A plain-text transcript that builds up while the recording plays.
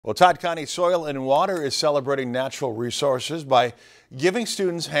Well, Todd County Soil and Water is celebrating natural resources by giving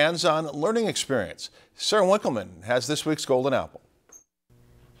students hands-on learning experience. Sarah Winkleman has this week's Golden Apple.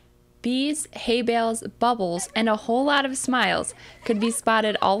 Bees, hay bales, bubbles, and a whole lot of smiles could be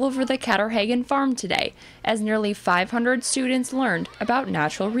spotted all over the Catterhagen farm today as nearly 500 students learned about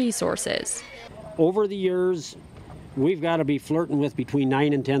natural resources. Over the years, we've got to be flirting with between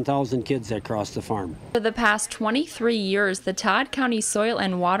 9,000 and 10,000 kids that cross the farm. For the past 23 years, the Todd County Soil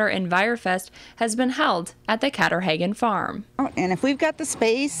and Water EnviroFest has been held at the Catterhagen farm. And if we've got the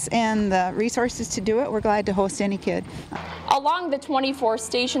space and the resources to do it, we're glad to host any kid. Along the 24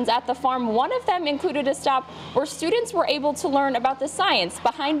 stations at the farm, one of them included a stop where students were able to learn about the science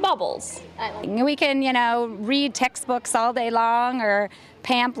behind bubbles. We can, read textbooks all day long or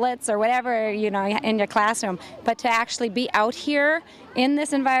pamphlets or whatever, in your classroom, but to actually be out here in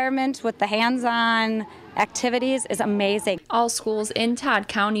this environment with the hands-on activities is amazing. All schools in Todd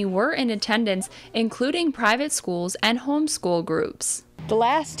County were in attendance, including private schools and homeschool groups. The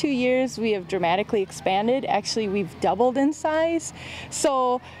last 2 years we have dramatically expanded. Actually, we've doubled in size.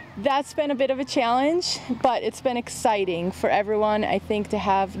 So that's been a bit of a challenge, but it's been exciting for everyone, I think, to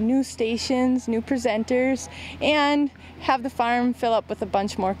have new stations, new presenters, and have the farm fill up with a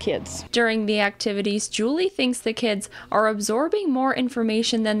bunch more kids. During the activities, Julie thinks the kids are absorbing more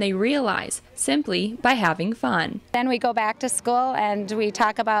information than they realize, simply by having fun. Then we go back to school and we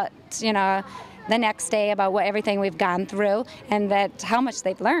talk about, the next day about everything we've gone through and how much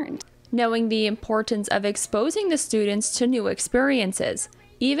they've learned. Knowing the importance of exposing the students to new experiences,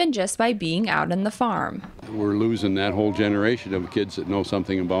 even just by being out on the farm. We're losing that whole generation of kids that know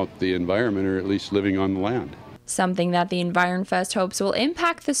something about the environment, or at least living on the land. Something that the EnviroFest hopes will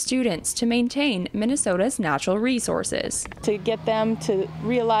impact the students to maintain Minnesota's natural resources. To get them to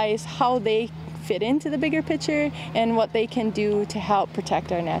realize how they fit into the bigger picture and what they can do to help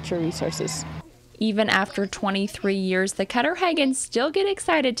protect our natural resources. Even after 23 years, the Catterhagens still get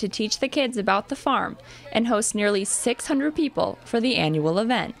excited to teach the kids about the farm and host nearly 600 people for the annual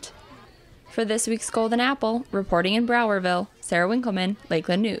event. For this week's Golden Apple, reporting in Browerville, Sarah Winkleman,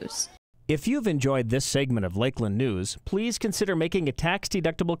 Lakeland News. If you've enjoyed this segment of Lakeland News, please consider making a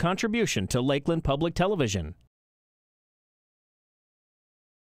tax-deductible contribution to Lakeland Public Television.